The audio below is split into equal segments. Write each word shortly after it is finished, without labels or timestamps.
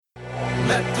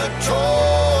let the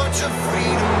torch of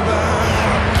freedom burn.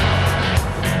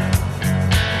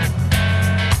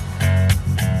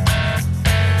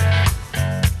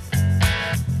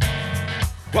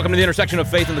 Welcome to the intersection of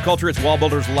faith and the culture. It's Wall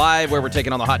Builders Live, where we're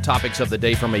taking on the hot topics of the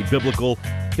day from a biblical,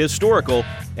 historical,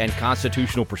 and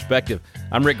constitutional perspective.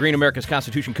 I'm Rick Green, America's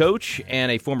Constitution coach and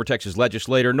a former Texas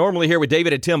legislator. Normally here with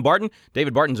David and Tim Barton.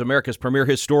 David Barton's America's premier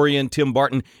historian. Tim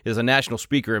Barton is a national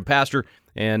speaker and pastor.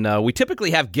 And we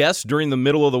typically have guests during the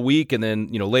middle of the week, and then,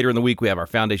 later in the week we have our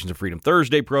Foundations of Freedom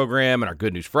Thursday program and our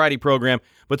Good News Friday program.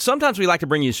 But sometimes we like to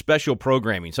bring you special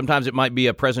programming. Sometimes it might be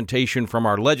a presentation from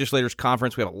our legislators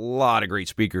conference. We have a lot of great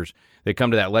speakers that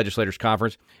come to that legislators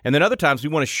conference. And then other times we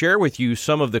want to share with you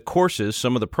some of the courses,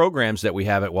 some of the programs that we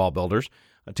have at Wall Builders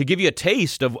to give you a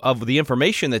taste of the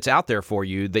information that's out there for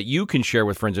you that you can share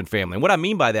with friends and family. And what I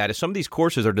mean by that is some of these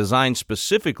courses are designed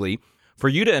specifically for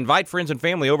you to invite friends and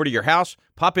family over to your house,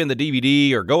 pop in the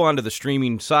DVD or go onto the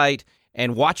streaming site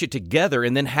and watch it together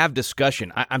and then have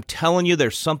discussion. I'm telling you,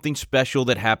 there's something special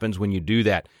that happens when you do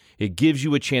that. It gives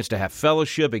you a chance to have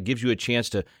fellowship. It gives you a chance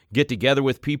to get together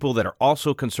with people that are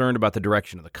also concerned about the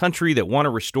direction of the country, that want to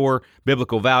restore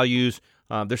biblical values.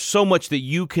 There's so much that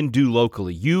you can do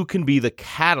locally. You can be the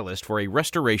catalyst for a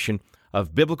restoration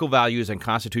of biblical values and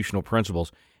constitutional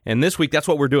principles. And this week, that's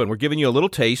what we're doing. We're giving you a little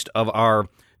taste of our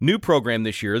new program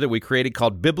this year that we created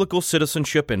called Biblical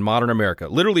Citizenship in Modern America,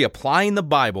 literally applying the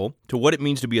Bible to what it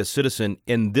means to be a citizen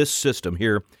in this system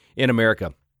here in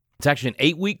America. It's actually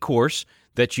an 8-week course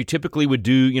that you typically would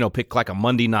do, pick like a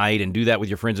Monday night and do that with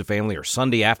your friends and family, or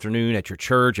Sunday afternoon at your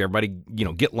church. Everybody,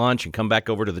 get lunch and come back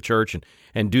over to the church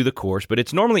and do the course. But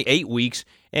it's normally 8 weeks,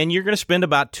 and you're going to spend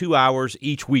about 2 hours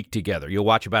each week together. You'll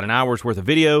watch about an hour's worth of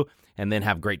video and then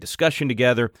have great discussion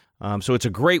together. So it's a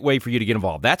great way for you to get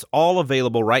involved. That's all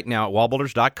available right now at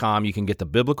wallbuilders.com. You can get the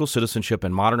Biblical Citizenship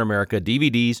in Modern America,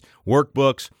 DVDs,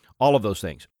 workbooks, all of those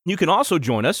things. You can also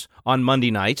join us on Monday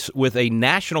nights with a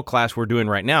national class we're doing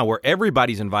right now where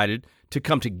everybody's invited to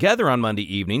come together on Monday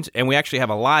evenings, and we actually have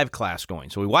a live class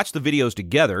going. So we watch the videos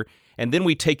together, and then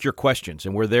we take your questions,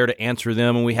 and we're there to answer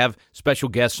them, and we have special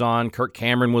guests on. Kirk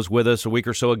Cameron was with us a week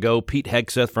or so ago, Pete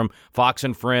Hegseth from Fox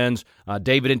and Friends,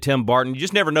 David and Tim Barton. You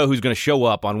just never know who's going to show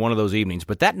up on one of those evenings.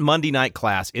 But that Monday night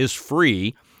class is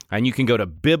free, and you can go to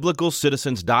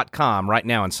biblicalcitizens.com right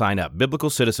now and sign up,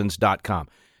 biblicalcitizens.com.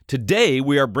 Today,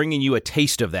 we are bringing you a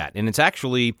taste of that, and it's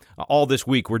actually all this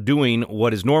week. We're doing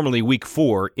what is normally week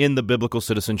 4 in the Biblical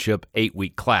Citizenship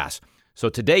 8-week class. So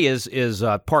today is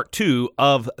part 2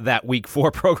 of that week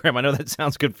 4 program. I know that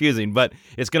sounds confusing, but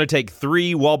it's going to take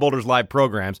 3 Wall Builders Live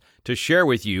programs to share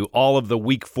with you all of the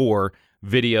week 4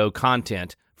 video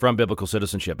content from Biblical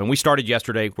Citizenship. And we started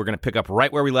yesterday. We're going to pick up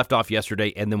right where we left off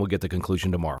yesterday, and then we'll get the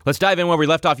conclusion tomorrow. Let's dive in where we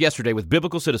left off yesterday with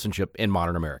Biblical Citizenship in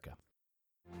Modern America.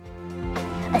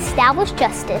 Establish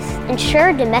justice,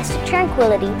 ensure domestic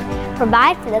tranquility,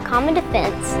 provide for the common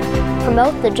defense,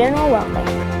 promote the general welfare.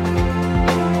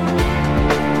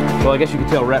 Well, I guess you could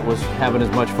tell Rhett was having as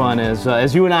much fun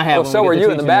as you and I have. Well, so were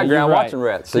you in the background watching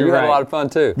Rhett, so you had a lot of fun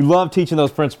too. We love teaching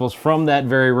those principles from that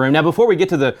very room. Now, before we get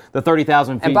to the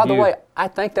 30,000 feet And by the view, way, I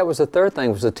think that was the third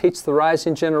thing, was to teach the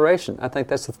rising generation. I think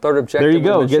that's the third objective. There you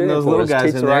go, getting those little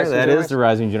guys in there. That is the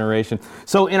rising generation.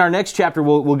 So in our next chapter,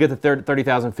 we'll get the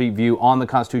 30,000 feet view on the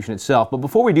Constitution itself. But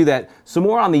before we do that, some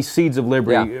more on these seeds of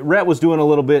liberty. Yeah. Rhett was doing a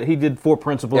little bit. He did 4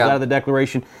 principles out of the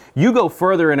Declaration. You go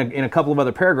further in a couple of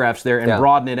other paragraphs there and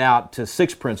broaden it out to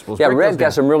 6 principles. Yeah, Red's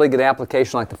got some really good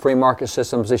application, like the free market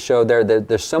systems they showed there.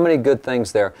 There's so many good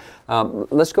things there.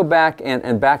 Let's go back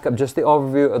and back up just the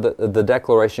overview of the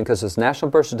Declaration, because it's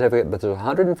National Birth Certificate, but there's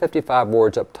 155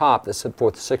 words up top that set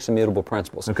forth 6 immutable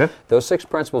principles. Okay. Those 6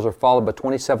 principles are followed by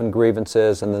 27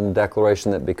 grievances, and then the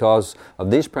Declaration that because of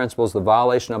these principles, the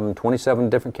violation of them in 27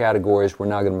 different categories, we're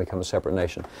now going to become a separate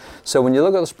nation. So when you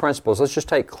look at those principles, let's just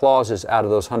take clauses out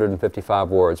of those 155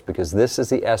 words, because this is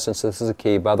the essence, this is the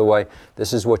key. By the way,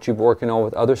 this is what you're working on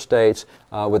with other states,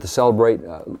 with the Celebrate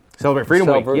Freedom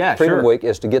Week. Yeah, Freedom Week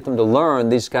is to get them to learn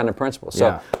these kind of principles.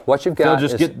 So what you've got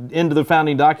is just get into the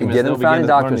founding documents. Get into the founding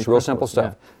documents, real simple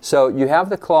stuff. Yeah. So you have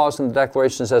the clause in the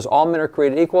Declaration that says all men are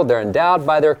created equal. They're endowed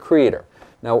by their Creator.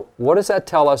 Now, what does that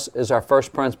tell us is our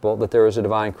first principle, that there is a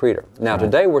divine Creator? Now,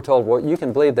 today we're told, well, you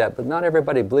can believe that, but not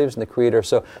everybody believes in the Creator,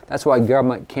 so that's why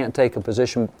government can't take a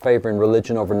position favoring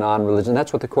religion over non-religion.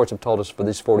 That's what the courts have told us for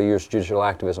these 40 years of judicial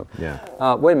activism. Yeah.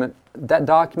 Wait a minute. That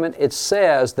document, it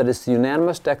says that it's the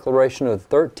unanimous declaration of the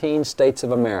 13 states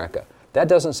of America. That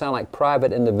doesn't sound like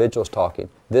private individuals talking.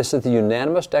 This is the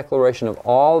unanimous declaration of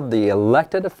all the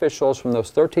elected officials from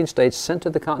those 13 states sent to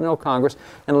the Continental Congress,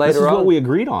 and later on... This is what we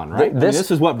agreed on, right? This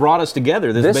is what brought us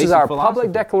together, this is our philosophy.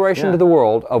 Public declaration to the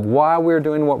world of why we're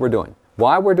doing what we're doing.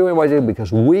 Why we're doing what we do,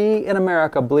 because we in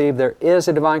America believe there is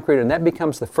a divine creator, and that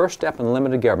becomes the first step in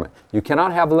limited government. You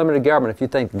cannot have limited government if you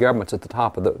think government's at the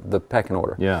top of the pecking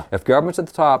order. Yeah. If government's at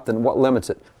the top, then what limits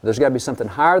it? There's got to be something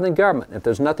higher than government. If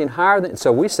there's nothing higher than...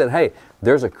 So we said, hey,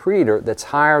 there's a creator that's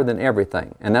higher than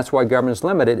everything, and that's why government is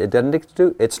limited. It doesn't get to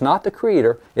do... It's not the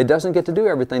creator. It doesn't get to do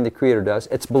everything the creator does.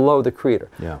 It's below the creator.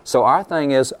 Yeah. So our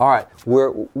thing is, all right,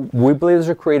 we believe there's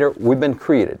a creator. We've been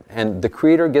created, and the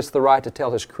creator gets the right to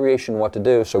tell his creation what to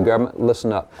do. So government,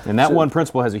 listen up. And that one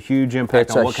principle has a huge impact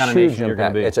on what kind of nation you're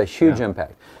going to be. It's a huge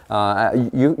impact.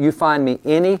 You find me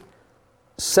any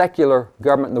secular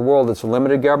government in the world that's a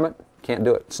limited government, can't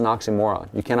do it. It's an oxymoron.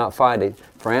 You cannot find it.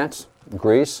 France,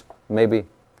 Greece, maybe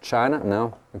China,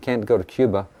 no. We can't go to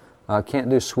Cuba. Can't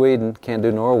do Sweden, can't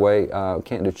do Norway,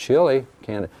 can't do Chile,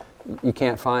 you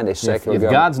can't find a secular government.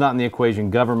 If God's not in the equation,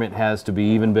 government has to be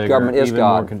even bigger. Government is even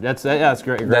God. That's a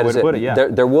great way to put it, yeah.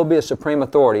 There will be a supreme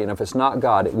authority, and if it's not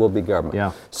God, it will be government.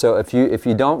 Yeah. So if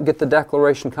you don't get the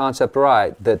declaration concept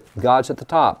right, that God's at the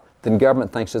top, then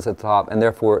government thinks it's at the top, and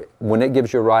therefore, when it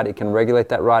gives you a right, it can regulate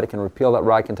that right, it can repeal that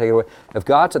right, it can take it away. If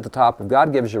God's at the top, if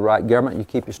God gives you a right, government, you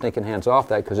keep your stinking hands off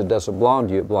that because it doesn't belong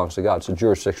to you, it belongs to God. It's a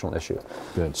jurisdictional issue.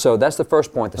 Good. So that's the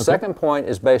first point. The second point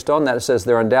is based on that. It says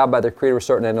they're endowed by their Creator with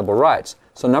certain inalienable rights.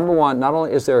 So number one, not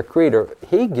only is there a Creator,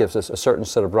 He gives us a certain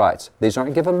set of rights. These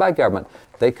aren't given by government.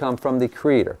 They come from the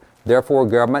Creator. Therefore,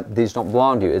 government, these don't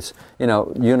belong to you. It's, you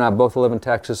and I both live in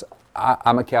Texas.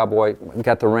 I'm a cowboy,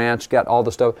 got the ranch, got all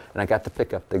the stuff, and I got the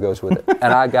pickup that goes with it.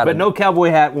 And I got But no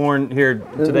cowboy hat worn here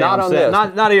today. Not on this.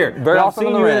 Not here. Very often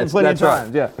on the ranch. That's right.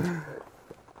 Yeah.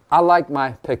 I like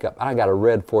my pickup. I got a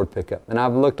red Ford pickup. And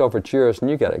I've looked over at yours, and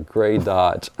you got a gray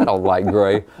Dodge. I don't like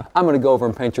gray. I'm going to go over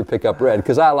and paint your pickup red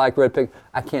because I like red pickup.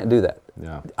 I can't do that.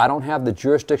 Yeah. I don't have the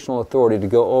jurisdictional authority to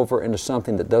go over into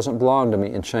something that doesn't belong to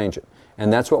me and change it.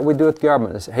 And that's what we do with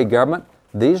government. They say, hey, government,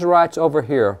 these rights over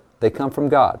here, they come from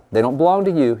God. They don't belong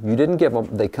to you. You didn't give them.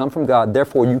 They come from God.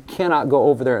 Therefore, you cannot go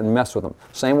over there and mess with them.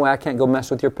 Same way I can't go mess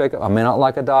with your pickup. I may not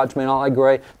like a Dodge, may not like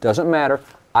gray. Doesn't matter.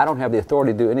 I don't have the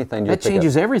authority to do anything to your pickup. That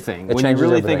changes everything when you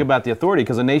really think about the authority,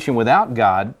 because a nation without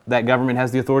God, that government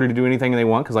has the authority to do anything they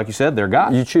want, because like you said, they're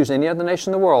God. You choose any other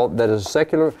nation in the world that is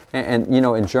secular, and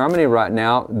in Germany right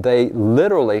now, they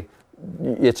literally,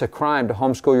 it's a crime to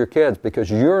homeschool your kids because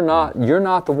you're not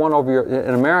the one over your...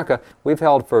 In America, we've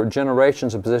held for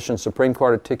generations a position Supreme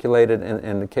Court articulated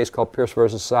in a case called Pierce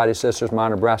versus Society Sisters,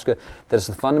 Mine, Nebraska, that it's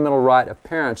the fundamental right of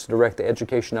parents to direct the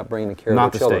education, upbringing, and care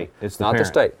of their children. Not the state. It's the not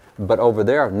parent. the state. But over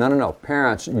there, no.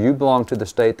 Parents, you belong to the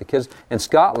state. The kids in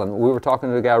Scotland, we were talking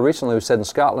to a guy recently who said in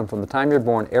Scotland, from the time you're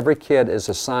born, every kid is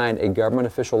assigned a government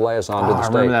official liaison to the state. I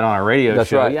remember that on our radio That's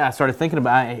show. Right. Yeah, I started thinking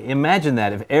about imagine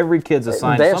that if every kid's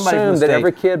assigned they somebody from assume the that state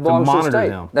every kid belongs to the state.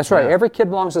 them. That's right. Yeah. Every kid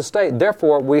belongs to the state.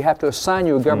 Therefore, we have to assign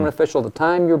you a government official. The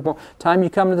time you're born, time you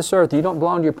come to this earth, you don't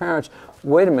belong to your parents.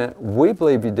 Wait a minute, we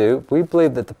believe you do. We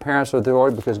believe that the parents are the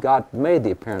authority because God made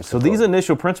the parents. So these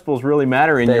initial principles really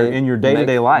matter in your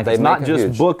day-to-day life. It's not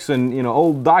just books and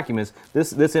old documents.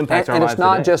 This impacts our lives. And it's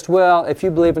not just, well, if you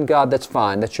believe in God, that's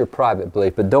fine. That's your private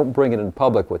belief, but don't bring it in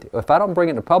public with you. If I don't bring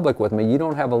it in public with me, you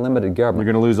don't have a limited government.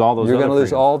 You're going to lose all those. You're going to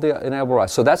lose all the inalienable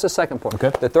rights. So that's the second point.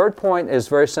 Okay. The third point is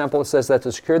very simple. It says that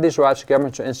to secure these rights,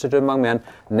 governments are instituted among men.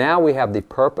 Now we have the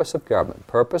purpose of government.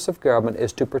 Purpose of government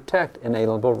is to protect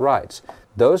inalienable rights.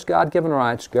 Those God-given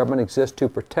rights, government exists to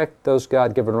protect those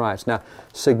God-given rights. Now,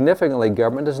 significantly,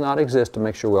 government does not exist to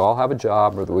make sure we all have a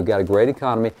job or that we've got a great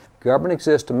economy. Government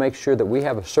exists to make sure that we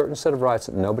have a certain set of rights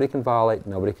that nobody can violate,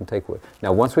 nobody can take away.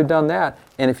 Now, once we've done that,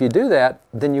 and if you do that,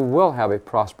 then you will have a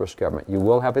prosperous government. You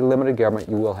will have a limited government.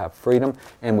 You will have freedom.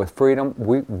 And with freedom,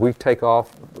 we take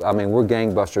off. I mean, we're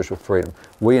gangbusters with freedom.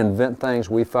 We invent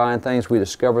things. We find things. We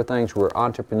discover things. We're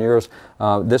entrepreneurs.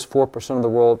 This 4% of the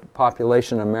world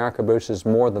population in America produces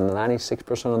more than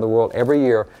 96% of the world every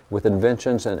year with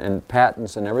inventions and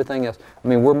patents and everything else. I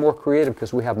mean, we're more creative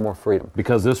because we have more freedom.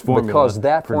 Because this formula. Because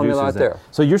that formula right there.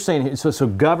 So you're saying, so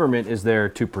government is there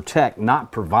to protect,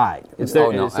 not provide. It's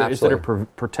there, it's there to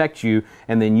protect you,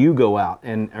 and then you go out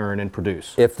and earn and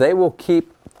produce. If they will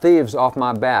keep thieves off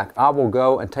my back. I will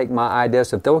go and take my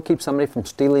ideas. If they'll keep somebody from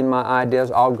stealing my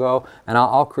ideas, I'll go and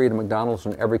I'll create a McDonald's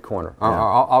in every corner. Or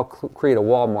I'll create a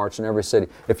Walmart in every city.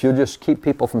 If you'll just keep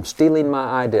people from stealing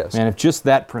my ideas. And if just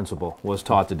that principle was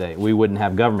taught today, we wouldn't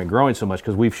have government growing so much,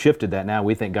 because we've shifted that now.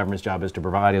 We think government's job is to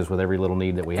provide us with every little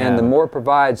need that we have. And the more it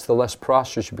provides, the less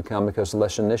prosperous you become, because the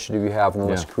less initiative you have and the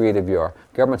less creative you are.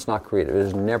 Government's not creative. It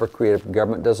is never creative.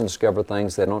 Government doesn't discover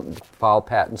things. They don't file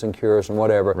patents and cures and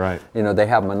whatever. Right. You know, they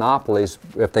have monopolies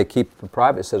if they keep the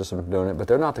private citizen from doing it, but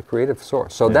they're not the creative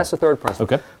source. So that's the third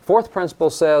principle. Okay. Fourth principle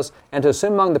says, and to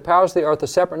assume among the powers of the earth a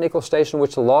separate and equal station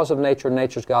which the laws of nature and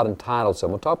nature's God entitles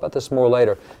them. We'll talk about this more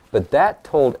later, but that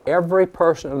told every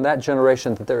person in that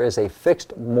generation that there is a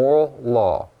fixed moral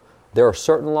law. There are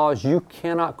certain laws you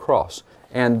cannot cross,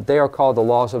 and they are called the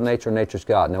laws of nature and nature's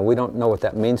God. Now, we don't know what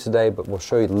that means today, but we'll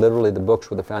show you literally the books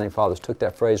where the Founding Fathers took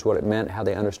that phrase, what it meant, how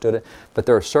they understood it. But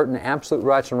there are certain absolute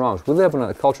rights and wrongs. We live in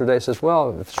a culture today that says,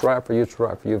 well, if it's right for you, it's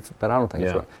right for you, but I don't think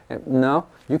it's right. And no,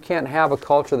 you can't have a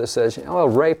culture that says, well,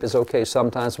 rape is okay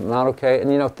sometimes, but not okay,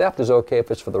 and theft is okay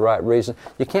if it's for the right reason.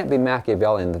 You can't be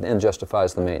Machiavellian, the end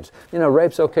justifies the means.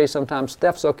 Rape's okay sometimes,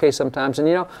 theft's okay sometimes, and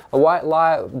a white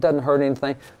lie doesn't hurt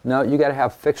anything. No, you got to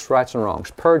have fixed rights and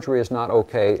wrongs. Perjury is not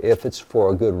okay if it's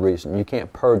for a good reason. You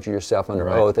can't perjure yourself under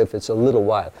oath if it's a little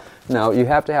while. No, you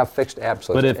have to have fixed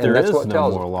absolutes. But if there is no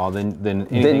moral law, then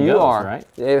anything you goes, are. Right?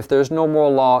 If there's no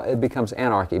moral law, it becomes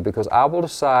anarchy, because I will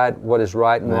decide what is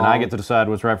right and wrong. Then I get to decide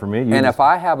what's right for me. And if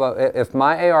my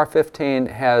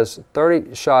AR-15 has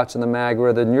 30 shots in the mag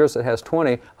rather than yours that has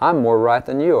 20, I'm more right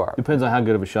than you are. Depends on how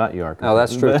good of a shot you are. No,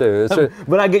 that's true too. It's true.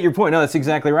 But I get your point. No, that's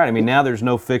exactly right. I mean, now there's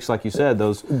no fix, like you said.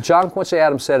 John Quincy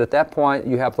Adams said at that point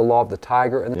you have the law of the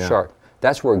tiger and the shark.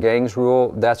 That's where gangs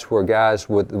rule. That's where guys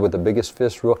with the biggest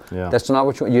fist rule. Yeah. That's not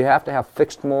what you want. You have to have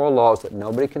fixed moral laws that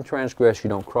nobody can transgress. You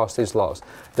don't cross these laws.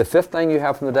 The fifth thing you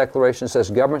have from the Declaration says,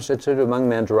 government instituted among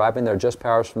men deriving their just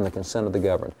powers from the consent of the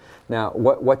governed. Now,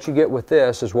 what you get with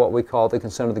this is what we call the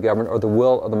consent of the governed, or the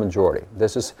will of the majority.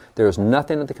 There is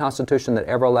nothing in the Constitution that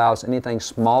ever allows anything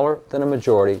smaller than a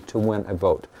majority to win a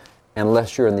vote,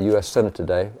 unless you're in the U.S. Senate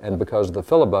today, and because of the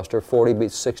filibuster, 40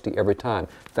 beats 60 every time.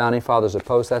 Founding Fathers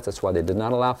opposed that. That's why they did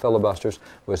not allow filibusters,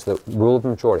 was the rule of the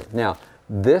majority. Now,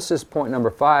 this is point number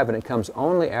 5, and it comes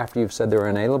only after you've said there are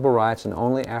inalienable rights and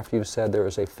only after you've said there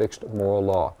is a fixed moral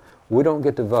law. We don't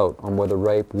get to vote on whether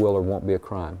rape will or won't be a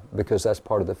crime, because that's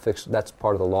part of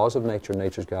the laws of nature,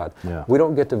 nature's God. Yeah. We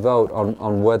don't get to vote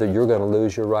on whether you're going to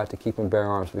lose your right to keep and bear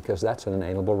arms, because that's an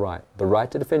inalienable right. The right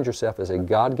to defend yourself is a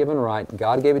God-given right.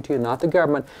 God gave it to you, not the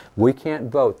government. We can't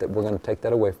vote that we're going to take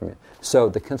that away from you. So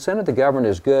the consent of the governed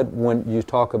is good when you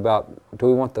talk about, do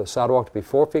we want the sidewalk to be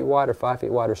 4 feet wide or 5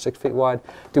 feet wide or 6 feet wide?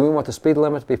 Do we want the speed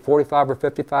limit to be 45 or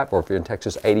 55, or if you're in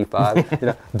Texas,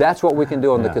 85? That's what we can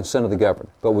do on the consent of the governed.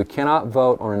 But we cannot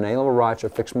vote on inalienable rights or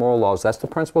fixed moral laws. That's the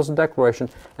principles of the Declaration.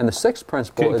 And the sixth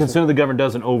principle is... Consent of the governed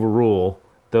doesn't overrule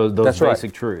those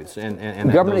basic truths. And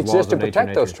the government exists to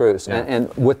protect those truths. Yeah.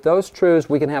 And with those truths,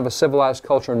 we can have a civilized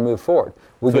culture and move forward.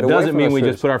 So it doesn't mean we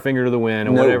just put our finger to the wind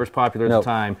and whatever's popular at the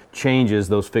time changes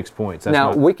those fixed points.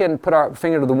 Now, we can put our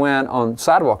finger to the wind on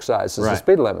sidewalk size as the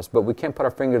speed limits, but we can't put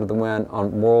our finger to the wind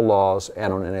on moral laws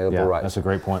and on inalienable rights. That's a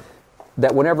great point.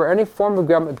 That whenever any form of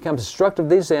government becomes destructive of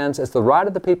these ends, it's the right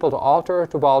of the people to alter or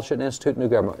to abolish it and institute new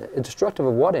government. It's destructive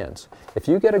of what ends? If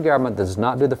you get a government that does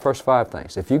not do the first 5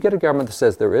 things, if you get a government that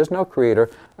says there is no creator,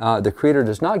 the creator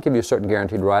does not give you certain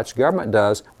guaranteed rights, government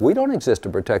does, we don't exist to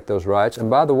protect those rights, and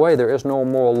by the way, there is no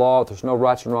moral law, there's no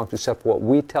rights and wrongs except what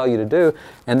we tell you to do,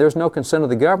 and there's no consent of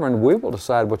the governed, we will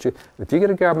decide what you... If you get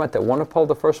a government that won't uphold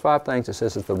the first 5 things, it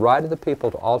says it's the right of the people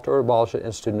to alter or abolish it and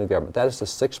institute new government. That is the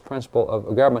 6th principle of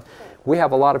government. We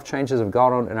have a lot of changes have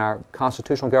gone on in our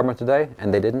constitutional government today,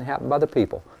 and they didn't happen by the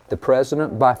people. The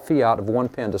president, by fiat of one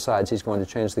pen, decides he's going to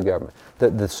change the government.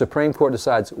 The Supreme Court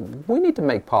decides we need to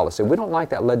make policy. We don't like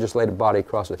that legislative body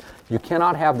across it. You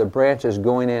cannot have the branches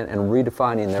going in and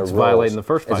redefining their rules. Violating the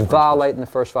first 5 principles. It's violating the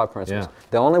first 5 principles. Yeah.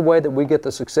 The only way that we get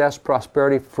the success,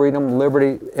 prosperity, freedom,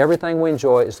 liberty, everything we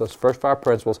enjoy is those first 5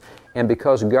 principles. And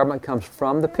because government comes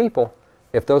from the people,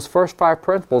 if those first 5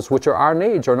 principles, which are our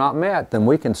needs, are not met, then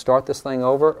we can start this thing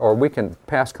over, or we can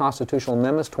pass constitutional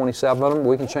amendments, 27 of them.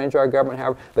 We can change our government,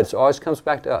 however, but it always comes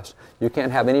back to us. You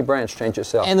can't have any branch change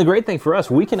itself. And the great thing for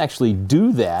us, we can actually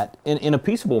do that in a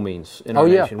peaceable means in our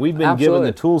nation. We've been given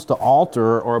the tools to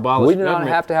alter or abolish government. We do not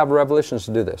have to have revolutions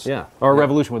to do this. Yeah, or a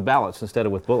revolution with ballots instead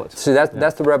of with bullets. See,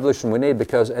 that's the revolution we need,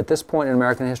 because at this point in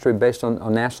American history, based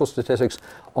on national statistics,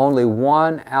 only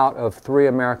 1 out of 3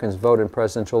 Americans vote in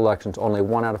presidential elections. Only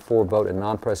 1 out of 4 vote in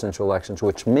non-presidential elections,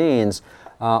 which means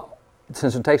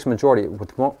since it takes a majority,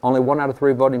 with only 1 out of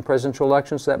 3 voting presidential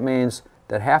elections, that means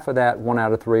that half of that 1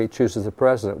 out of 3 chooses the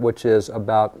president, which is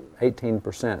about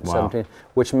 18%, Wow. 17%,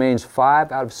 which means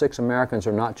 5 out of 6 Americans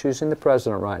are not choosing the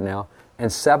president right now,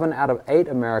 and 7 out of 8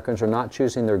 Americans are not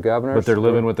choosing their governors. But they're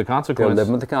living with the consequences. They're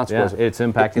living with the consequences. Yeah, it's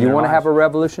impacting You their want to have lives. a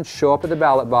revolution? Show up at the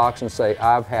ballot box and say,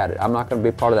 I've had it. I'm not going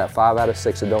to be part of that 5 out of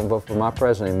 6 that don't vote for my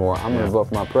president anymore. I'm going to vote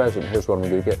for my president. Here's what I'm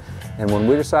going to get. And when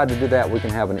we decide to do that, we can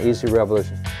have an easy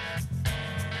revolution.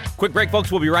 Quick break,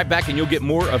 folks. We'll be right back, and you'll get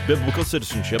more of biblical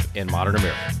citizenship in modern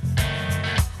America.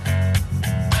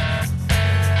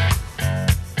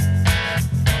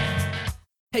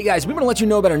 Hey guys, we want to let you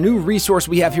know about a new resource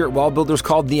we have here at Wall Builders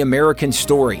called The American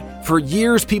Story. For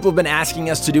years, people have been asking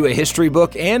us to do a history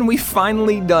book, and we've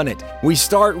finally done it. We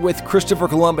start with Christopher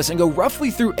Columbus and go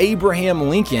roughly through Abraham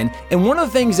Lincoln, and one of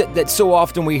the things that so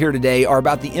often we hear today are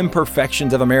about the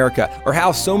imperfections of America, or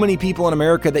how so many people in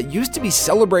America that used to be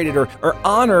celebrated or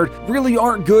honored really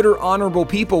aren't good or honorable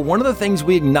people. One of the things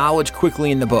we acknowledge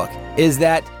quickly in the book is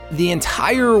that the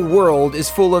entire world is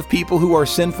full of people who are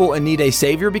sinful and need a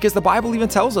Savior, because the Bible even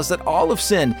tells us that all have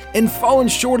sinned and fallen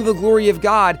short of the glory of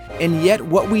God. And yet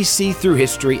what we see through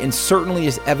history, and certainly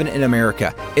is evident in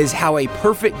America, is how a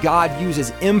perfect God uses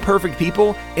imperfect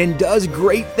people and does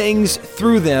great things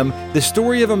through them. The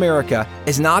story of America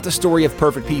is not the story of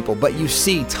perfect people, but you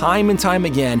see time and time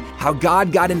again how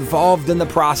God got involved in the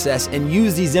process and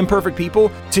used these imperfect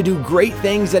people to do great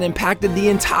things that impacted the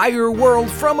entire world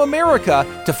from America.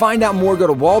 To find out more, go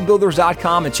to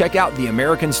wallbuilders.com and check out The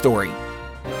American Story.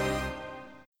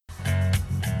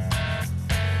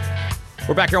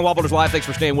 We're back here on Wall Builders Live. Thanks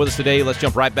for staying with us today. Let's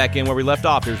jump right back in where we left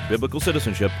off. Here's biblical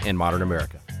citizenship in modern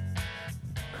America.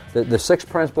 The 6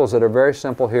 principles that are very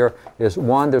simple here is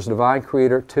 1, there's a divine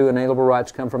creator. 2, inalienable rights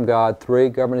come from God. 3,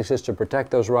 government exists to protect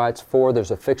those rights. 4,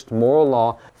 there's a fixed moral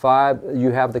law. 5,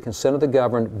 you have the consent of the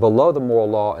governed below the moral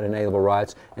law and inalienable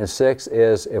rights. And 6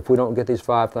 is, if we don't get these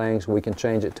 5 things, we can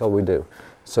change it till we do.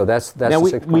 So that's now, the we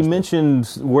 6 principles. mentioned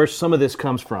where some of this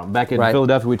comes from. Back in Right.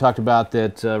 Philadelphia, we talked about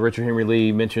that Richard Henry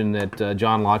Lee mentioned that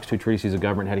John Locke's 2 Treatises of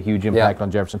Government had a huge impact on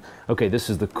Jefferson. Okay,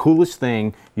 this is the coolest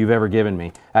thing you've ever given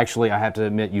me. Actually, I have to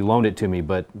admit, you loaned it to me,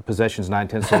 but possession's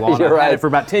 9/10 of the law. You're I've right. had it for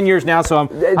about 10 years now, so I'm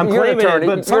You're an claiming attorney.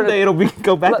 it, but someday it'll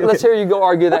go back. Let's hear you go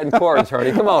argue that in court,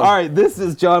 attorney. Come on. All right, this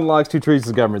is John Locke's 2 Treatises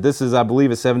of Government. This is, I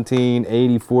believe, a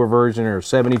 1784 version or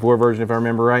 74 version, if I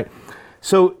remember right.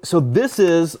 So this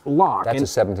is Locke. That's a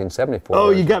 1774. Oh,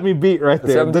 version. you got me beat right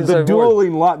there. The 1774.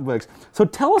 dueling Locke books. So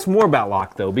tell us more about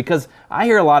Locke, though, because I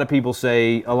hear a lot of people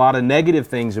say a lot of negative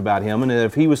things about him, and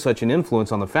if he was such an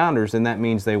influence on the founders, then that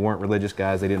means they weren't religious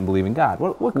guys, they didn't believe in God.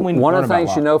 What can we One learn of the about things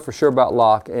Locke? you know for sure about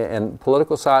Locke, and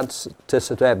political scientists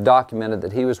have documented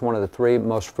that he was one of the 3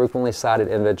 most frequently cited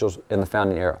individuals in the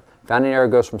founding era. Founding era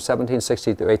goes from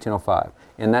 1760 through 1805.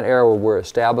 In that era where we're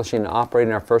establishing and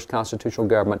operating our first constitutional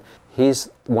government, he's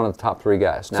one of the top 3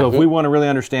 guys. Now, So if we want to really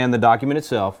understand the document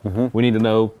itself, we need to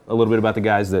know a little bit about the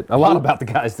guys that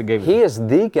gave it. He is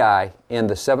the guy in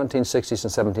the 1760s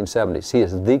and 1770s. He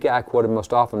is the guy quoted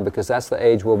most often because that's the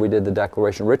age where we did the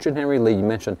Declaration. Richard Henry Lee, you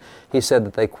mentioned, he said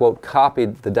that they, quote,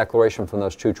 copied the Declaration from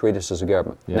those 2 treatises of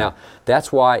government. Yeah. Now,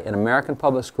 that's why in American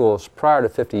public schools prior to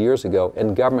 50 years ago,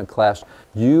 in government class,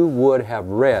 you would have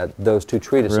read those 2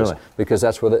 treatises. Really? Because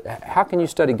that's where how can you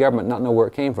study government and not know where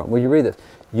it came from? Well, you read this.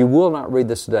 You will not read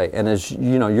this today. And as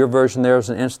you know, your version there is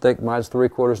an inch thick, mine's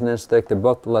 3/4 an inch thick. They're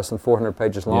both less than 400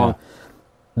 pages long. Yeah.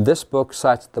 This book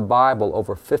cites the Bible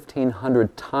over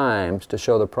 1,500 times to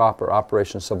show the proper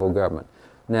operation of civil government.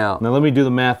 Now let me do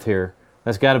the math here.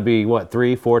 That's got to be,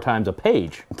 3-4 times a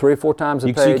page? 3 or 4 times a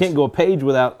page. So you can't go a page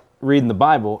without reading the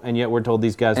Bible, and yet we're told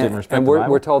these guys didn't respect the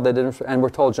Bible. We're told they didn't, and we're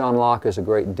told John Locke is a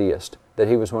great deist, that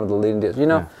he was one of the leading deists. You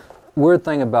know, weird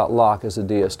thing about Locke as a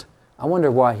deist, I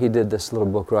wonder why he did this little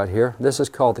book right here. This is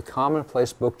called the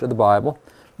Commonplace Book to the Bible.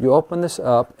 You open this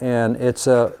up, and it's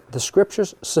the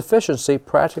Scripture's sufficiency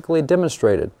practically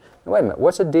demonstrated. Now, wait a minute,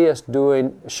 what's a deist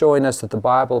doing, showing us that the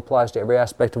Bible applies to every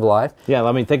aspect of life? Yeah,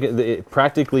 I mean, think it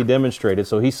practically demonstrated.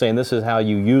 So he's saying this is how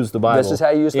you use the Bible. This is how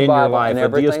you use the in Bible your life. and A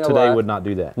everything deist of today life. would not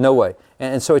do that. No way.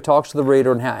 And so he talks to the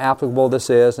reader and how applicable this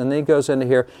is, and then he goes into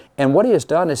here. And what he has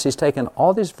done is he's taken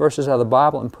all these verses out of the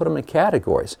Bible and put them in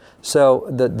categories. So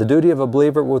the duty of a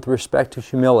believer with respect to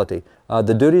humility,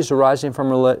 the duties arising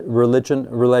from religion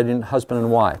relating husband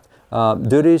and wife,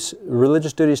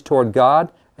 religious duties toward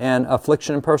God, and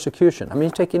affliction and persecution. I mean, you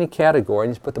take any category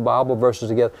and you put the Bible verses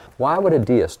together. Why would a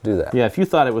deist do that? Yeah, if you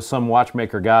thought it was some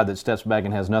watchmaker God that steps back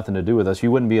and has nothing to do with us,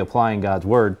 you wouldn't be applying God's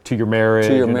word to your marriage,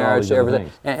 To your and all marriage, these to other everything.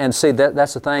 things. And see,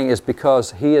 that's the thing, is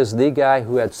because he is the guy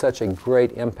who had such a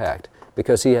great impact.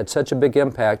 because he had such a big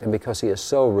impact and because he is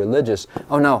so religious.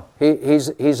 Oh no, he's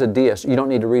a deist. You don't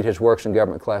need to read his works in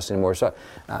government class anymore. So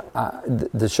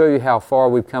to show you how far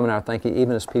we've come in our thinking,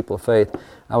 even as people of faith,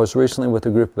 I was recently with a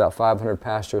group of about 500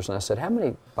 pastors, and I said, how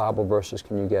many Bible verses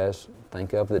can you guys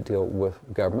think of that deal with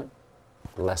government?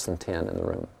 Less than 10 in the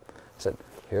room. I said,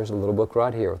 here's a little book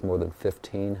right here with more than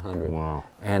 1,500. Wow.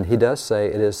 And he does say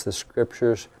it is the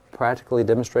Scriptures practically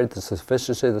demonstrated, the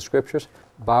sufficiency of the Scriptures.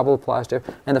 Bible applies to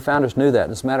everything. And the founders knew that.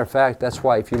 As a matter of fact, that's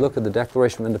why if you look at the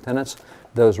Declaration of Independence,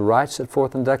 those rights set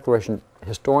forth in the Declaration,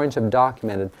 historians have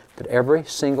documented that every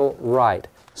single right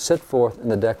set forth in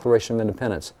the Declaration of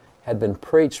Independence had been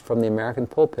preached from the American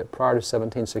pulpit prior to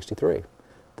 1763.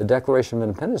 The Declaration of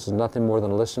Independence is nothing more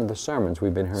than a listen to the sermons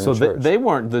we've been hearing in church.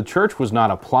 So the church was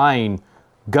not applying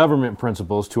government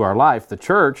principles to our life. The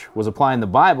church was applying the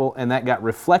Bible, and that got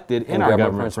reflected in our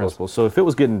government principles. So if it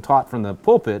was getting taught from the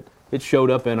pulpit, it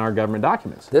showed up in our government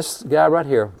documents. This guy right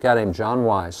here, a guy named John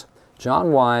Wise.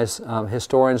 John Wise,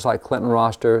 historians like Clinton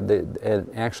Roster, and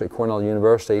actually Cornell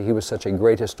University, he was such a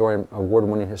great historian,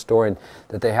 award-winning historian,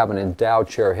 that they have an endowed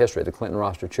chair of history, the Clinton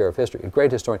Roster Chair of History, a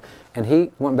great historian. And he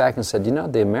went back and said, you know,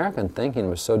 the American thinking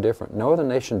was so different. No other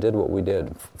nation did what we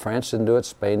did. France didn't do it,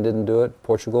 Spain didn't do it,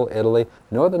 Portugal, Italy,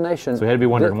 no other nation. So we had to be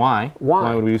wondering why.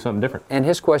 Why would we do something different? And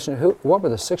his question, what were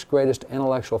the 6 greatest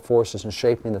intellectual forces in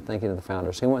shaping the thinking of the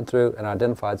founders? He went through and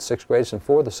identified 6 greatest, and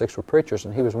 4 of the 6 were preachers,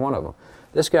 and he was one of them.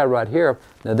 This guy right here,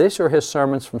 now these are his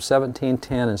sermons from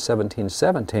 1710 and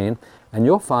 1717, and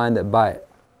you'll find that by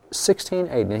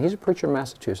 1680, now he's a preacher in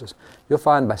Massachusetts, you'll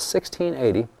find by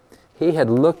 1680, he had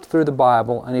looked through the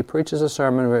Bible and he preaches a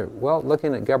sermon where, well,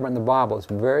 looking at government in the Bible, it's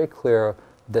very clear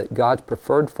that God's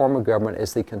preferred form of government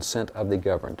is the consent of the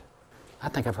governed. I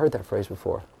think I've heard that phrase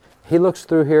before. He looks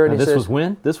through here and he says... This was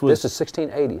when? This is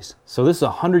 1680s. So this is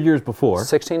 100 years before.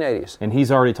 1680s. And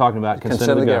he's already talking about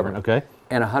consent of the governed. Okay.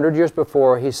 And 100 years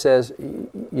before, he says,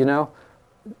 you know,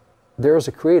 there is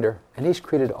a creator, and he's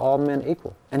created all men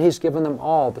equal. And he's given them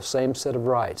all the same set of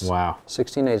rights. Wow.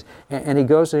 1680s. And he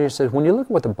goes and he says, when you look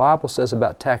at what the Bible says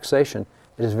about taxation,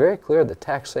 it is very clear that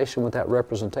taxation without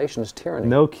representation is tyranny.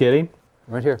 No kidding.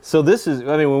 Right here. So this is,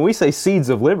 I mean, when we say seeds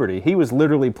of liberty, he was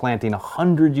literally planting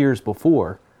 100 years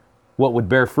before what would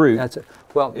bear fruit. That's it.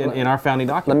 Well, in our founding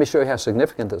document. Let me show you how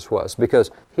significant this was,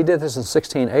 because he did this in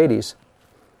 1680s.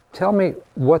 Tell me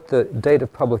what the date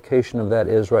of publication of that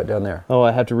is right down there. Oh,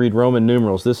 I have to read Roman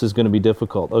numerals. This is going to be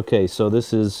difficult. Okay, so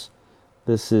this is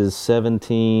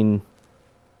 17...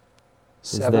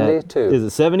 72. Is it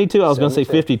 72? I was going to say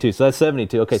 52, so that's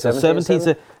 72. Okay, so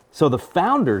 17... So the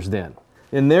founders then,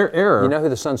 in their era... You know who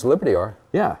the Sons of Liberty are?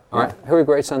 Yeah. All right. Who are the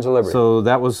great Sons of Liberty? So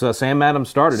that was Sam Adams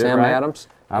started it, right? Sam Adams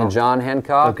and John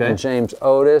Hancock and James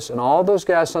Otis and all those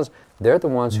guys' sons. They're the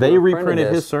ones who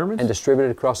reprinted his sermons and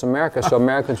distributed across America, so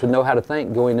Americans would know how to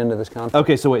think going into this conflict.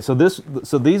 Okay, so wait, so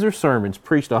these are sermons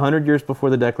preached 100 years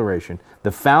before the Declaration.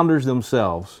 The founders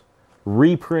themselves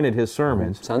reprinted his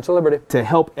sermons, Sons of Liberty, to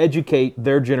help educate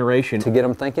their generation, to get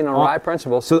them thinking on right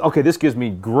principles. So, okay, this gives me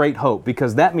great hope,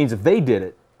 because that means if they did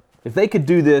it, if they could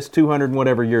do this 200 and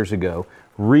whatever years ago,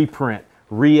 reprint,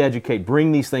 re-educate,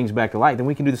 bring these things back to light, then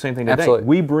we can do the same thing today. Absolutely.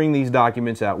 We bring these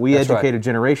documents out. We educate a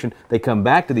generation. They come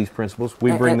back to these principles.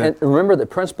 We bring them. And remember that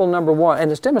principle number 1, and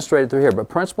it's demonstrated through here, but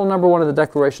principle number 1 of the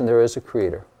Declaration, there is a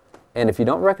Creator. And if you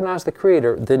don't recognize the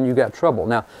Creator, then you got trouble.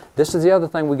 Now, this is the other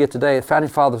thing we get today. The Founding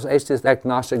Fathers, atheist,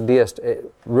 agnostic, deist.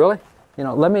 Really? You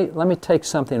know, let me take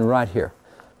something right here.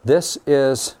 This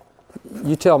is,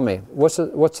 you tell me, what's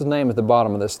the name at the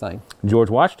bottom of this thing? George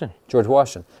Washington. George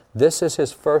Washington. This is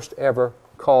his first ever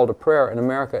call to prayer in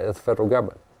America at the federal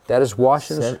government. That is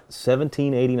Washington's...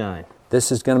 1789.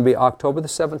 This is going to be October the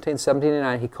 17th,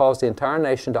 1789. He calls the entire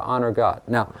nation to honor God.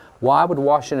 Now, why would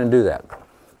Washington do that?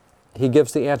 He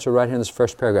gives the answer right here in this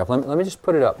first paragraph. Let me just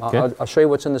put it up. Okay. I'll show you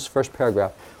what's in this first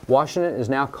paragraph. Washington is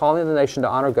now calling the nation to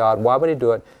honor God. Why would he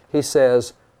do it? He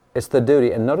says it's the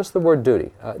duty. And notice the word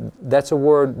duty. That's a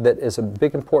word that is a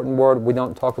big, important word. We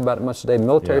don't talk about it much today.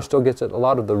 Military still gets it. A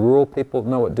lot of the rural people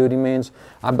know what duty means.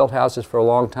 I built houses for a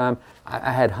long time.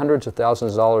 I had hundreds of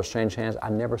thousands of dollars change hands. I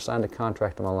never signed a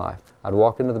contract in my life. I'd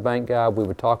walk into the bank guy, we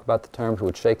would talk about the terms, we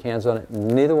would shake hands on it.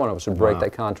 Neither one of us would break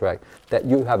that contract. That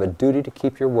you have a duty to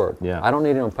keep your word. Yeah. I don't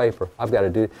need it on paper. I've got a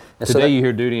duty. And today you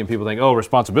hear duty and people think, oh,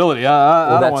 responsibility.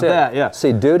 I don't want that. Yeah.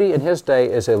 See, duty in his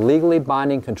day is a legally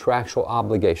binding contractual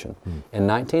obligation. In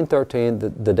 1913,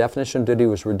 the definition of duty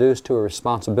was reduced to a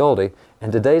responsibility,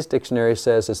 and today's dictionary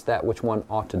says it's that which one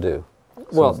ought to do.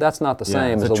 Well, that's not the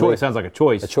same as as a choice. Sounds like a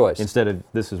choice. A choice. Instead of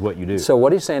this is what you do. So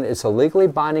what he's saying, it's a legally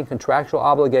binding contractual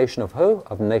obligation of who?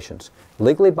 Of nations.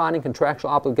 Legally binding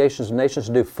contractual obligations of nations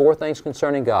to do 4 things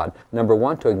concerning God. Number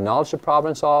 1, to acknowledge the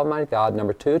providence of Almighty God.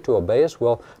 Number 2, to obey His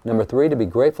will. Number 3, to be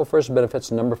grateful for His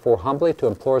benefits. And number 4, humbly to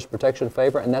implore His protection and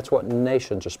favor. And that's what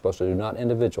nations are supposed to do, not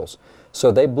individuals.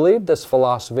 So they believe this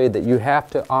philosophy that you have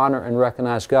to honor and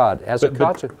recognize God as a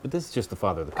culture. But this is just the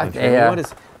father of the country.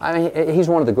 I mean, he's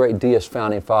one of the great deist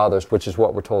founding fathers, which is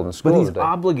what we're told in school today. today.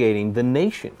 But he's obligating the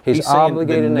nation. He's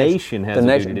obligating the nation has a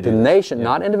duty to do the nation,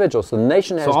 not individuals. The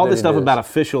nation has. So all this stuff about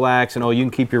official acts and you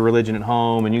can keep your religion at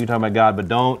home and you can talk about God, but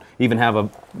don't even have a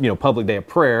public day of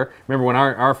prayer. Remember when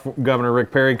our governor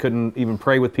Rick Perry couldn't even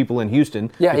pray with people in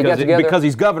Houston? Yeah, he got together because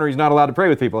he's governor. He's not allowed to pray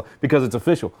with people because it's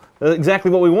official.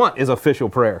 Exactly what we want is official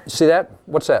prayer. See that?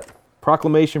 What's that?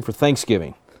 Proclamation for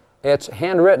Thanksgiving. It's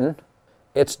handwritten.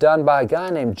 It's done by a guy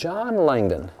named John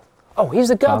Langdon. Oh, he's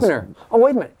the governor. Oh,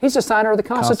 wait a minute. He's the signer of the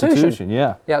Constitution.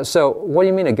 Yeah. Yeah, so what do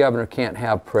you mean a governor can't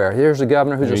have prayer? Here's a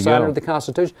governor who's a signer of the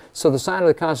Constitution. So the signer of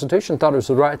the Constitution thought it was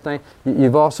the right thing.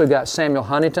 You've also got Samuel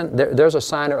Huntington. There's a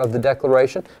signer of the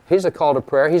Declaration. He's a call to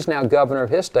prayer. He's now governor of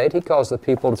his state. He calls the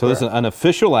people to prayer. So this is an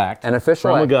official act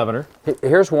from a governor.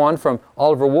 Here's one from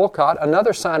Oliver Wolcott,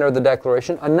 another signer of the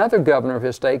Declaration, another governor of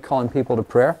his state calling people to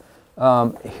prayer.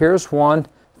 Here's one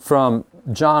from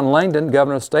John Langdon,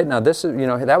 governor of the state. Now this is,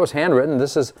 that was handwritten.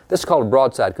 This is called a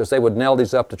broadside because they would nail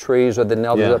these up to trees or they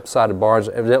nailed it up the side of bars.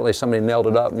 Evidently somebody nailed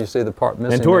it up and you see the part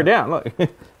missing. And tore it down, look.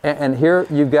 and here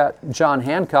you've got John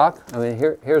Hancock. I mean,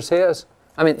 here's his.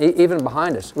 I mean, even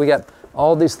behind us. We got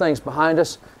all these things behind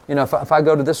us. If I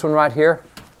go to this one right here,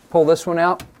 pull this one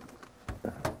out,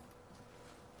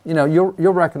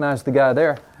 you'll recognize the guy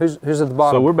there. Who's at the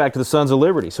bottom? So we're back to the Sons of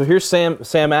Liberty. So here's Sam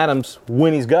Adams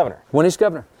when he's governor. When he's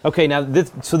governor. Okay, now this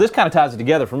kind of ties it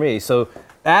together for me. So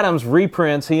Adams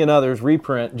reprints, he and others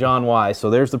reprint John Wise.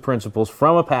 So there's the principles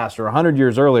from a pastor 100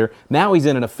 years earlier. Now he's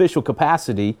in an official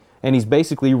capacity, and he's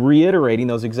basically reiterating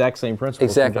those exact same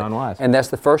principles from John Wise. And that's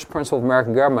the first principle of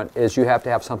American government is you have to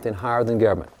have something higher than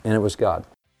government, and it was God.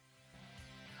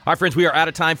 All right, friends, we are out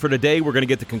of time for today. We're going to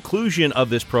get the conclusion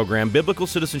of this program, Biblical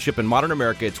Citizenship in Modern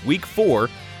America. It's week 4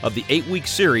 of the 8-week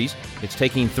series. It's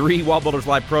taking 3 Wall Builders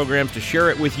Live programs to share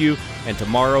it with you, and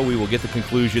tomorrow we will get the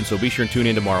conclusion, so be sure and tune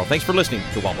in tomorrow. Thanks for listening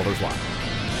to Wall Builders Live.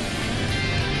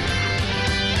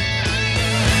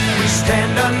 We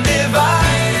stand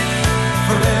undivided,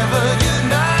 forever